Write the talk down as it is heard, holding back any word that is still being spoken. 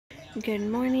Good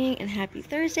morning and happy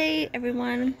Thursday,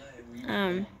 everyone.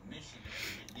 Um,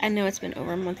 I know it's been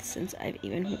over a month since I've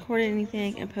even recorded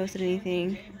anything and posted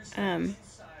anything.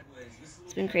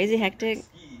 It's been crazy hectic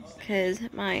because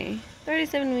my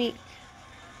 37-week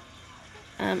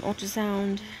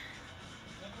ultrasound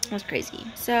was crazy.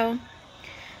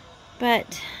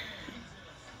 But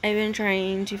I've been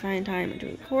trying to find time to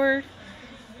record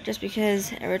just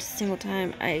because every single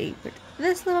time I put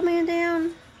this little man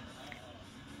down,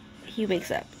 he wakes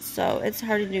up. So it's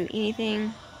hard to do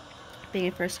anything. Being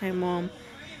a first-time mom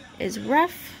is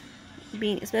rough.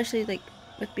 Especially like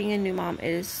with being a new mom, it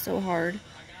is so hard.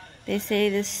 They say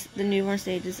the newborn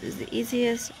stages is the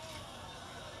easiest.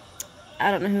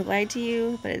 I don't know who lied to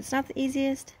you, but it's not the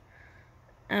easiest.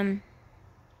 So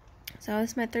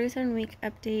this is my 37-week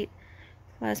update.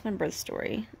 That's my birth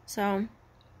story. So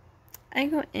I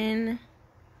go in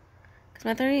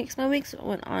because my weeks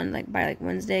went on by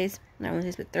Wednesdays, not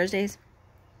Wednesdays but Thursdays.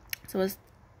 So it was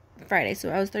Friday. So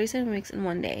I was 37 weeks in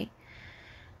one day.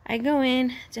 I go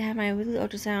in to have my weekly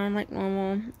ultrasound like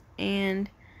normal, and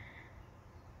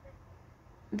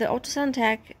the ultrasound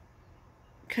tech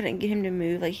couldn't get him to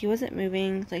move. Like, he wasn't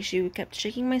moving. Like, she kept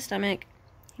shaking my stomach.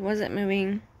 He wasn't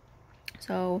moving.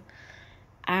 So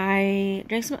I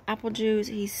drank some apple juice.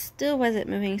 He still wasn't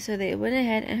moving. So they went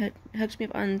ahead and hooked me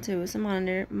up onto some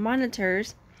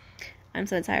monitors. I'm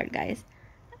so tired, guys.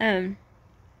 Once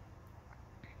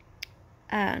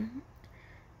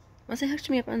they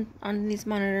hooked me up on these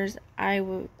monitors, he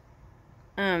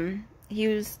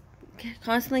was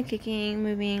constantly kicking,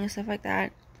 moving, and stuff like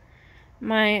that.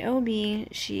 My OB,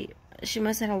 she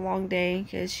must have had a long day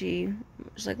because she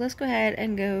was like, let's go ahead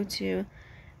and go to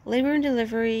labor and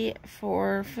delivery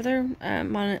for further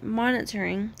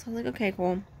monitoring. So I was like, okay,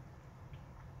 cool.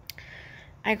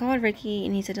 I called Ricky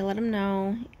and he said to let him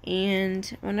know.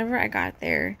 And whenever I got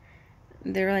there,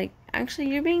 they were like,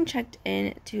 actually, you're being checked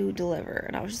in to deliver.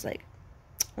 And I was just like,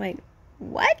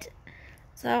 what?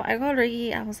 So I called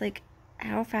Ricky. I was like,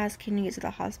 how fast can you get to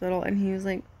the hospital? And he was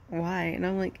like, why? And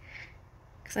I'm like,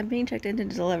 because I'm being checked in to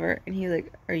deliver. And he was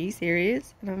like, are you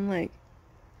serious? And I'm like,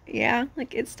 yeah,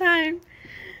 like, it's time.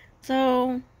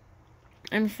 So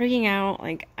I'm freaking out.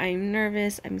 Like, I'm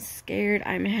nervous, I'm scared,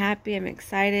 I'm happy, I'm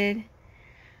excited.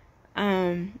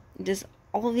 Just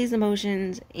all of these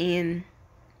emotions. And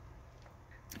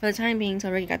for the time being,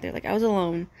 till Ricky got there, like, I was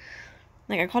alone.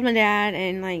 Like, I called my dad,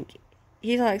 and like,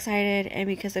 he's all excited. And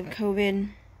because of COVID,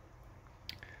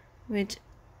 which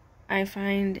I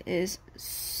find is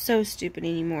so stupid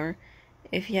anymore.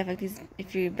 If you have like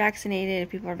if you're vaccinated, if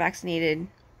people are vaccinated,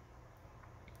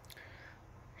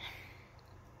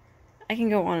 I can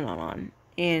go on and on.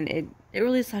 And it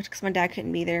really sucked because my dad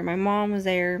couldn't be there. My mom was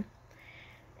there,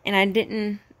 and I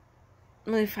didn't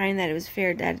really find that it was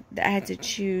fair that I had to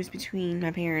choose between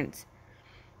my parents.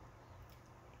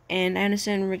 And I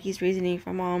understand Ricky's reasoning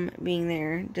for mom being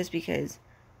there, just because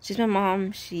she's my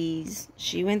mom. She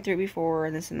went through it before,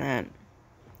 and this and that.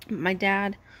 My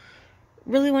dad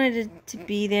really wanted to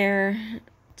be there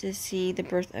to see the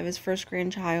birth of his first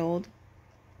grandchild,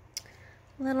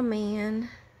 little man.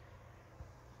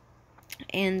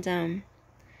 And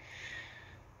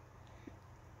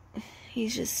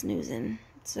he's just snoozing.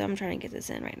 So I'm trying to get this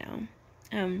in right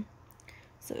now.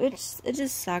 So it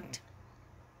just sucked.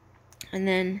 And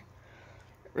then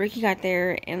Ricky got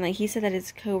there, and like, he said that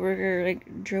his coworker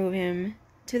like drove him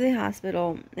to the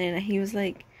hospital, and he was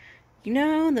like, you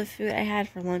know, the food I had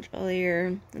for lunch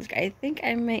earlier, like, I think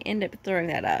I might end up throwing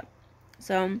that up.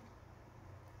 So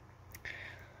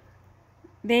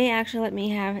they actually let me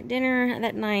have dinner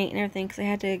that night and everything, because I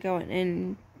had to go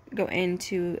in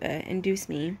to induce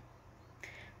me.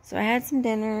 So I had some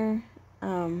dinner,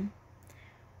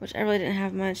 which I really didn't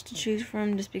have much to choose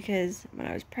from, just because when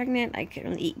I was pregnant, I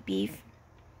couldn't really eat beef.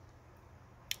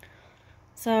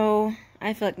 So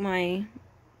I feel like my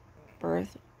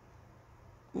birth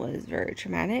was very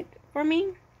traumatic for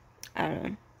me. I don't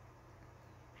know.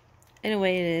 In a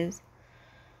way, it is.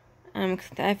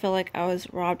 I feel like I was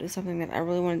robbed of something that I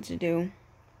really wanted to do.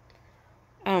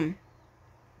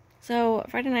 So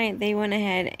Friday night, they went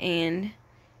ahead and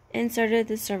inserted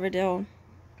the Cervidil.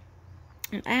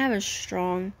 And I have a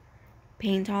strong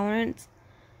pain tolerance.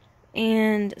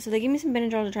 And so they gave me some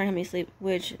Benadryl to try and help me sleep,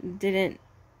 which didn't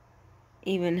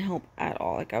even help at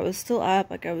all. Like, I was still up.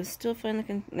 Like, I was still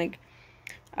feeling like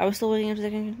I was still waking up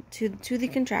to the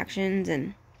contractions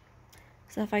and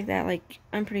stuff like that. Like,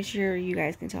 I'm pretty sure you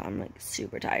guys can tell I'm like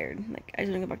super tired. Like, I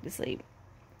just want to go back to sleep.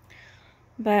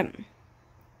 But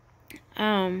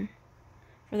for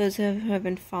those who have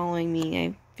been following me,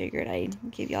 I figured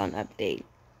I'd give y'all an update,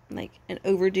 like an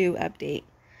overdue update.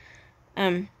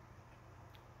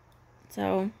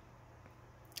 So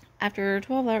after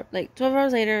 12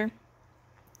 hours later,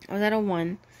 I was at a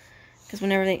 1. Because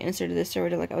whenever they inserted the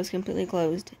steroid, like, I was completely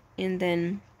closed. And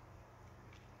then,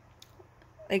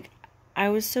 like, I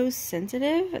was so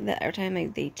sensitive that every time,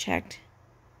 like, they checked,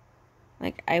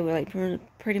 like, I would, like,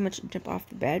 pretty much jump off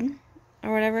the bed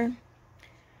or whatever.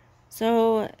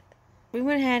 So we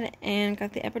went ahead and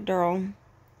got the epidural.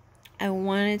 I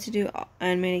wanted to do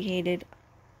unmedicated,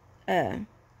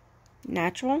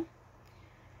 natural.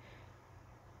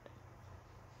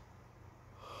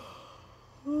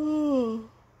 Ooh.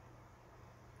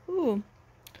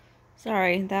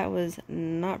 Sorry, that was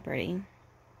not pretty.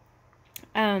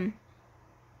 I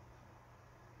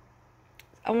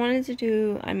wanted to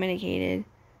do unmedicated,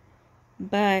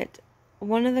 but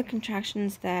one of the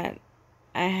contractions that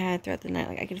I had throughout the night,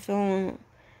 like, I could feel,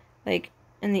 like,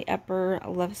 in the upper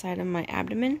left side of my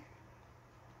abdomen.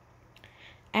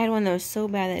 I had one that was so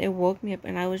bad that it woke me up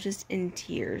and I was just in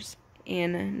tears.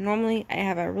 And normally I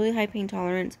have a really high pain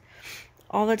tolerance.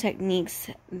 All the techniques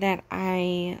that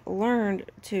I learned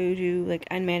to do, like,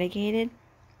 unmedicated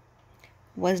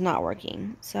was not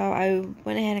working. So I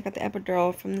went ahead and got the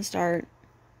epidural from the start.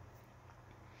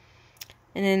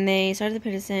 And then they started the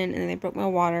Pitocin, and then they broke my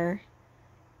water.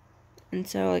 And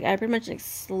so, like, I pretty much, like,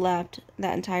 slept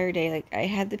that entire day. Like, I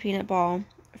had the peanut ball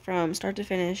from start to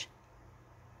finish.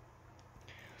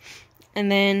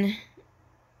 And then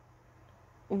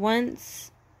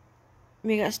once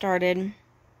we got started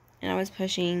and I was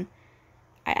pushing,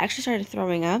 I actually started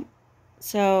throwing up.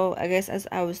 So I guess as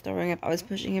I was throwing up, I was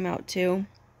pushing him out too.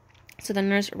 So the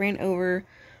nurse ran over,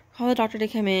 called the doctor to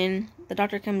come in. The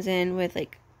doctor comes in with,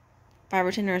 like, 5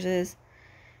 or 10 nurses.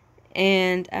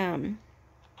 And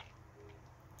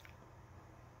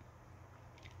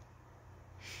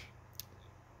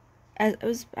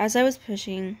as I was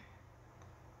pushing,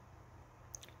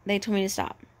 they told me to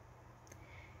stop.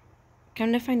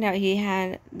 Come to find out, he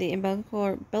had the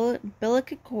umbilical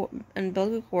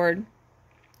cord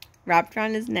wrapped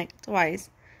around his neck twice.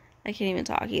 I can't even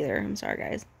talk either. I'm sorry,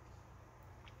 guys.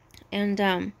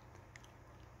 And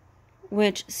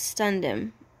which stunned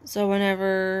him. So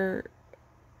whenever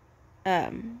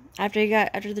after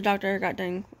the doctor got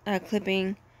done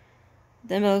clipping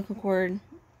the umbilical cord,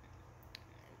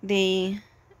 and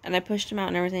I pushed him out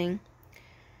and everything.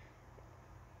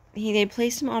 They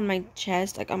placed him on my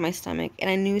chest, like on my stomach, and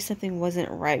I knew something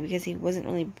wasn't right because he wasn't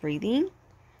really breathing.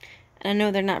 And I know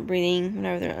they're not breathing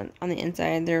whenever they're on the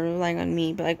inside; they're relying on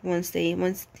me. But, like, once he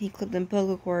clipped the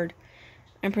umbilical cord,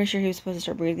 I'm pretty sure he was supposed to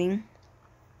start breathing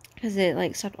because it,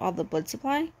 like, stopped all the blood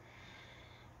supply.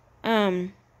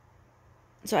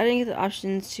 So I didn't get the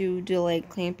options to do, like,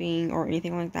 clamping or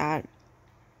anything like that.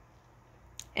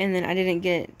 And then I didn't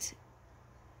get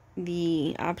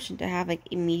the option to have, like,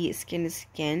 immediate skin to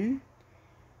skin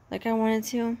like I wanted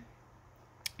to,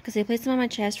 because they placed him on my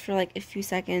chest for, like, a few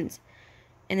seconds,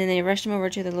 and then they rushed him over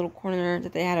to the little corner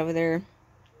that they had over there,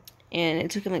 and it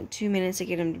took him, like, 2 minutes to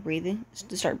get him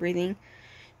to start breathing,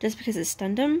 just because it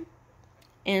stunned him.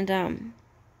 And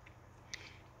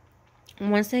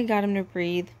once they got him to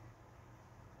breathe,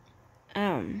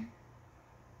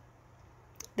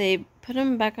 they put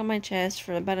him back on my chest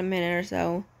for about a minute or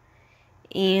so.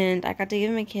 And I got to give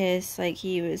him a kiss. Like,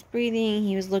 he was breathing.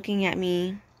 He was looking at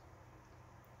me.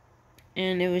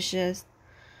 And it was just,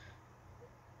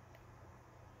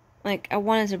 like, I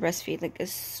wanted to breastfeed, like,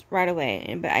 right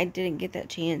away. But I didn't get that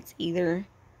chance either.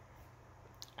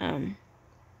 So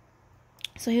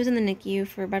he was in the NICU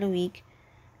for about a week.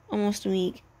 Almost a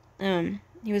week. He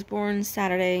was born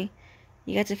Saturday.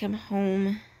 He got to come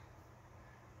home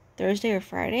Thursday or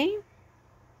Friday.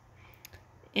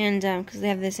 And, because they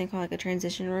have this thing called, like, a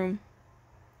transition room.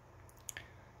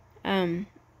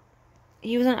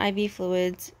 He was on IV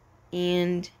fluids,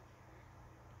 and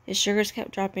his sugars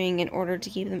kept dropping. In order to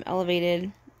keep them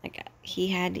elevated, like, he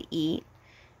had to eat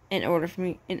in order for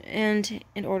me, and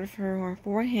in order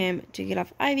for him to get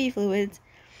off IV fluids,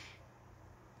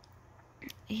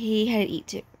 he had to eat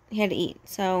too. He had to eat.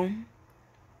 So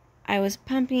I was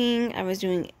pumping, I was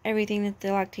doing everything that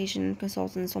the lactation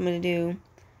consultants told me to do.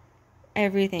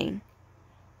 Everything,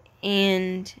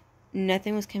 and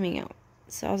nothing was coming out.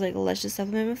 So I was like, let's just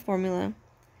supplement with formula.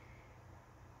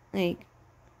 Like,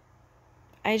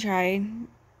 I tried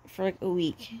for, like, a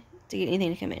week to get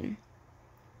anything to come in,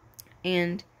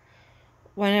 and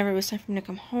whenever it was time for him to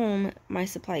come home, my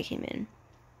supply came in,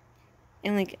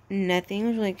 and, like, nothing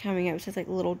was really coming out besides, like,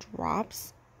 little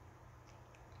drops.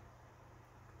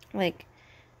 Like,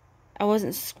 I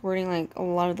wasn't squirting like a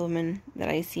lot of the women that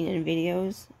I seen in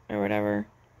videos or whatever.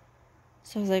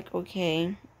 So I was like,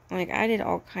 okay. Like, I did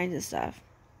all kinds of stuff.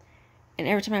 And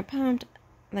every time I pumped,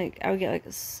 like, I would get, like,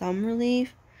 some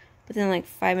relief. But then, like,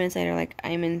 5 minutes later, like,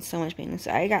 I'm in so much pain.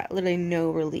 So I got literally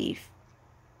no relief.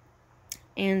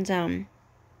 And,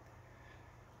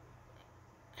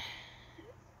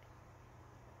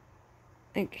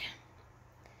 like,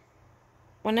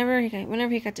 whenever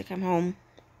he got to come home,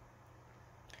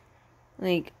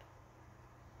 like,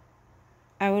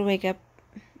 I would wake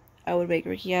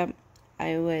Ricky up,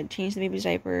 I would change the baby's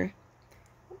diaper,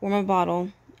 warm a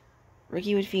bottle,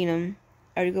 Ricky would feed him,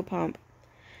 I would go pump.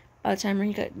 By the time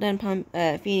Ricky got done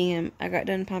feeding him, I got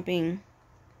done pumping,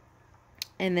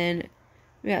 and then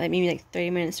we got, like, maybe, like, 30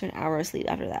 minutes to an hour of sleep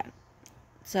after that.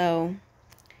 So,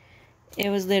 it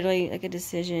was literally, like, a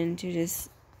decision to just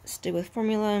stick with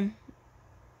formula,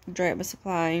 dry up a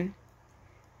supply,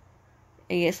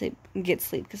 and get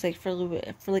sleep, because, like, for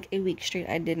like a week straight,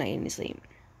 I did not get any sleep.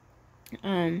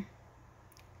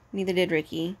 Neither did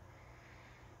Ricky.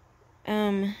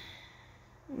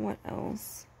 What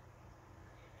else?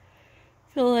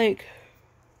 I feel like,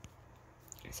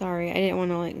 sorry, I didn't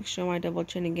want to, like, show my double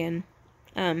chin again.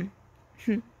 But,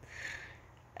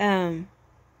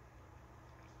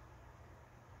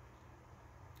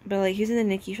 like, he was in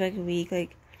the NICU for, like, a week.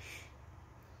 Like,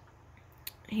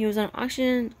 he was on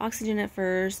oxygen at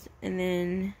first, and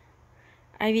then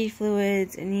IV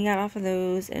fluids, and he got off of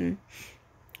those, and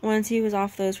once he was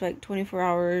off those for, like, 24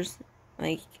 hours,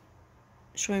 like,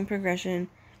 showing progression,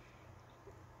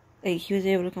 like, he was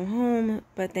able to come home,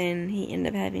 but then he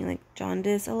ended up having, like,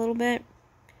 jaundice a little bit.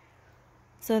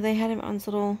 So they had him on this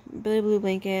little Billy Blue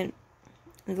blanket,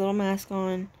 his little mask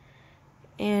on,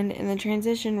 and in the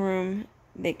transition room,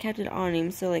 they kept it on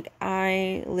him. So, like,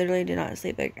 I literally did not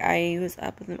sleep. Like, I was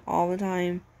up with him all the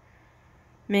time,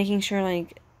 making sure,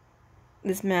 like,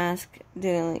 this mask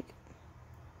didn't, like,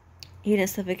 he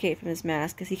didn't suffocate from his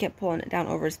mask, because he kept pulling it down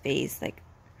over his face, like,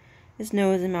 his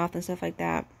nose and mouth and stuff like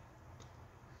that.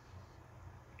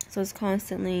 So it's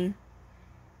constantly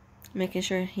making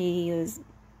sure he was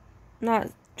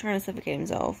not trying to suffocate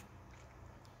himself.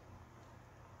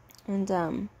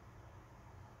 And,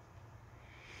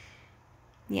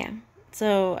 yeah.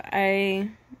 So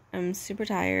I am super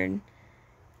tired.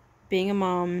 Being a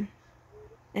mom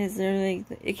is literally,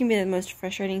 it can be the most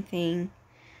frustrating thing,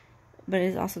 but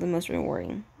it's also the most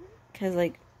rewarding. Because,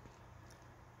 like,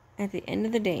 at the end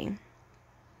of the day,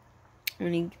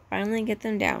 when you finally get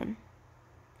them down,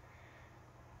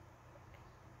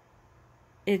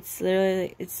 it's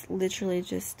literally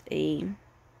just I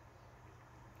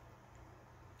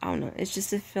don't know, it's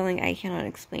just a feeling I cannot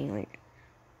explain. Like,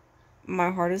 my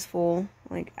heart is full.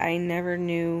 Like, I never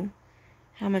knew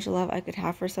how much love I could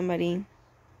have for somebody.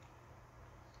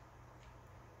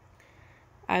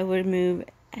 I would move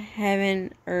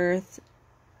heaven, earth,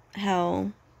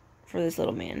 hell for this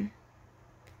little man.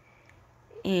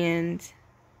 And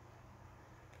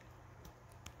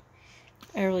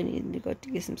I really needed to go to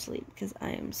get some sleep, because I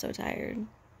am so tired.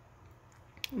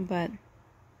 But,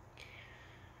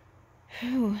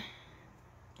 whew,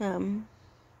 the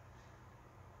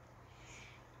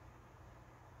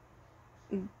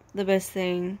best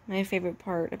thing, my favorite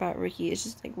part about Ricky is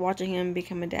just, like, watching him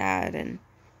become a dad, and,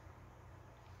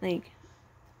 like,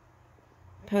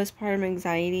 postpartum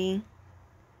anxiety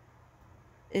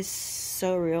is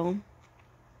so real.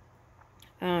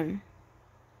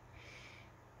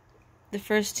 The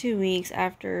first 2 weeks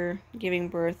after giving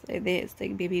birth, it's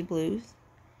like baby blues.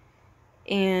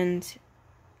 And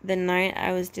the night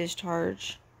I was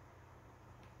discharged,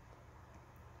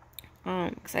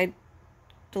 because I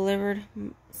delivered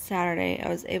Saturday, I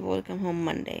was able to come home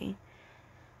Monday.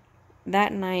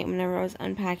 That night, whenever I was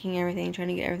unpacking everything, trying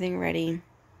to get everything ready,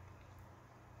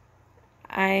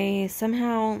 I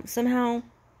somehow,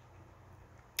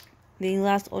 the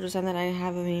last ultrasound that I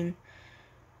have of him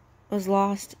was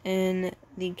lost in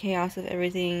the chaos of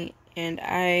everything, and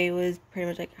I was pretty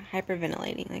much, like,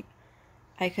 hyperventilating. Like,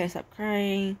 I couldn't stop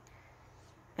crying.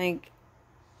 Like,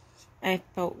 I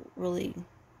felt really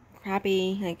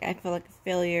crappy. Like, I felt like a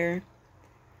failure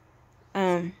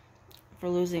for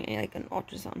losing an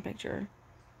ultrasound picture,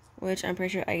 which I'm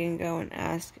pretty sure I can go and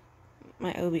ask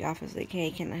my OB office, like,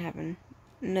 hey, can I have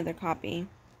another copy?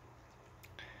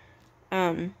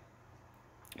 But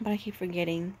I keep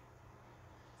forgetting.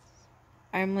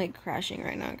 I'm, like, crashing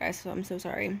right now, guys, so I'm so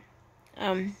sorry.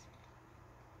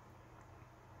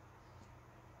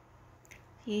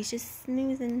 He's just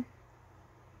snoozing.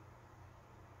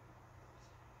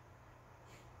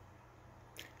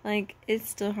 Like, it's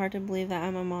still hard to believe that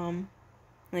I'm a mom.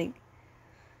 Like,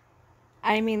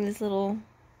 I mean, this little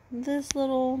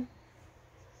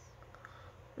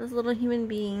human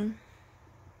being,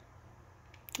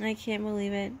 I can't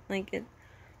believe it. Like,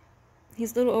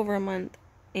 he's a little over a month,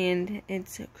 And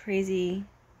it's crazy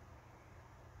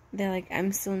that, like,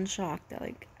 I'm still in shock that,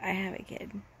 like, I have a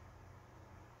kid.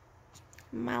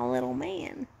 My little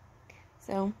man.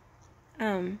 So,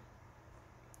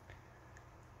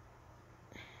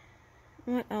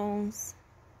 what else?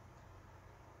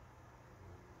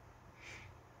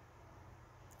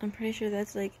 I'm pretty sure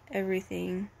that's, like,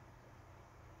 everything.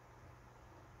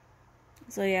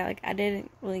 So, yeah, like, I didn't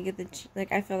really get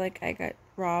I feel like I got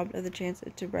robbed of the chance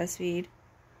to breastfeed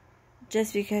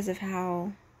just because of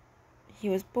how he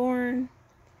was born,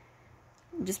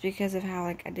 just because of how,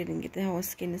 like, I didn't get the whole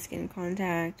skin-to-skin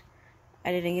contact.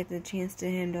 I didn't get the chance to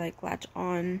him to, like, latch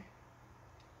on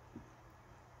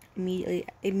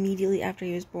immediately after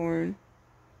he was born.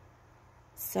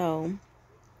 So,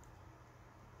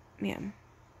 yeah.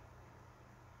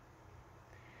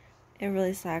 It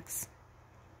really sucks.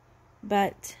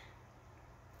 But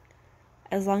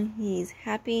as long as he's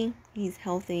happy, he's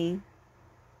healthy,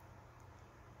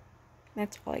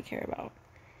 that's all I care about.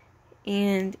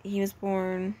 And he was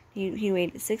born, he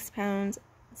weighed 6 pounds,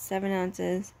 7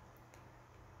 ounces,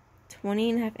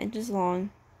 20.5 inches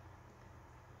long,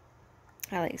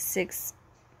 at like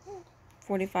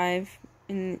 6:45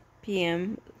 in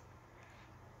p.m.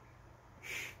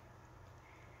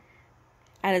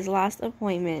 At his last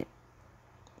appointment,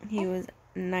 he was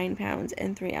 9 pounds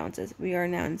and 3 ounces. We are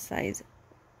now in size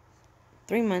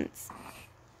 3 months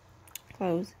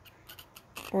clothes,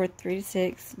 or 3 to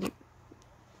 6,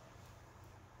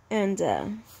 and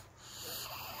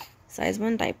size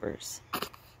 1 diapers.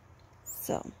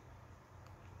 So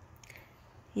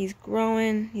he's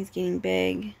growing, he's getting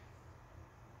big.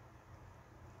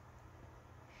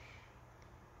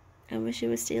 I wish it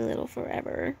would stay little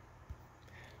forever.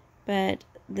 But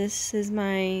this is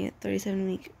my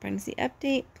 37-week pregnancy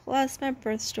update, plus my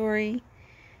birth story,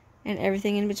 and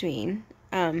everything in between.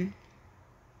 But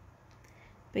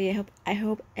yeah, I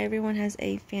hope everyone has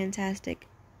a fantastic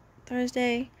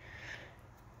Thursday.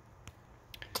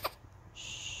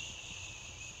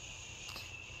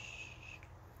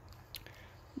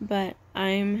 But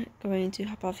I'm going to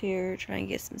hop off here, try and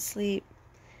get some sleep.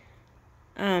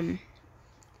 And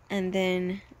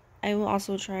then I will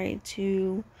also try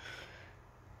to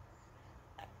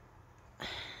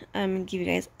give you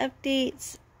guys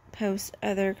updates, post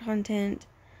other content.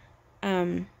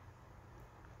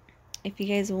 If you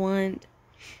guys want,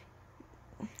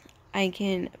 I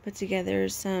can put together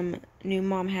some new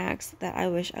mom hacks that I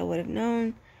wish I would have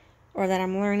known, or that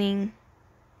I'm learning,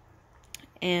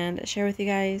 and share with you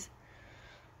guys.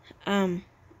 For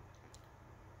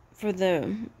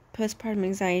the postpartum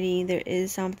anxiety, there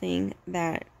is something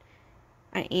that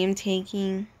I am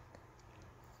taking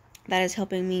that is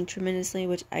helping me tremendously,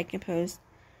 which I can post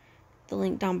the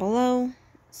link down below.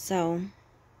 So,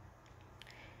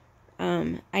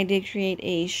 I did create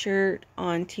a shirt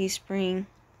on Teespring.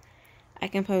 I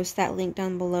can post that link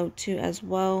down below too as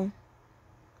well.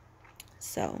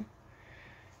 So,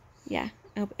 yeah,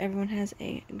 I hope everyone has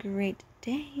a great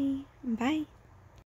day. Bye.